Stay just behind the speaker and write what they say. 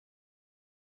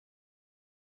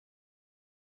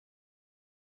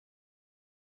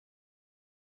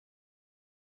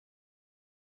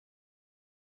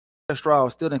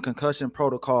Stroud still in concussion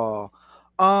protocol.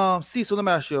 Cecil, let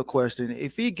me ask you a question.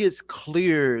 If he gets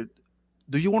cleared,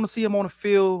 do you want to see him on the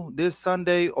field this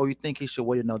Sunday, or you think he should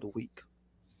wait another week?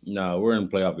 No, we're in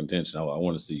playoff contention. I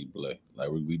want to see you play. Like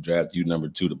we draft you number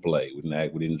 2 to play. We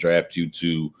didn't draft you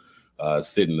to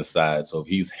sit in the side. So if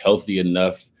he's healthy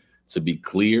enough to be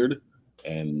cleared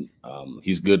and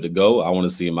he's good to go, I want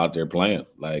to see him out there playing.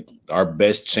 Like our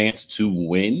best chance to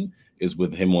win is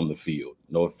with him on the field.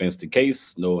 No offense to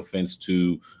Case, no offense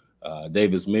to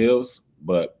Davis Mills,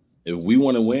 but if we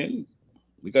want to win,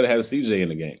 we got to have CJ in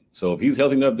the game. So if he's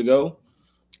healthy enough to go,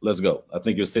 let's go. I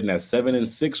think you're sitting at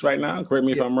 7-6 right now. Correct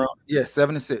me if I'm wrong. Yeah,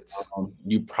 7-6.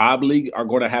 You probably are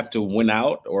going to have to win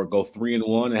out or go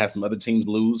 3-1 and have some other teams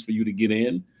lose for you to get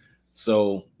in.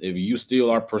 So if you still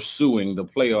are pursuing the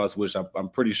playoffs, which I'm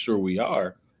pretty sure we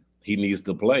are, he needs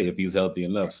to play if he's healthy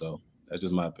enough. So that's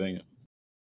just my opinion.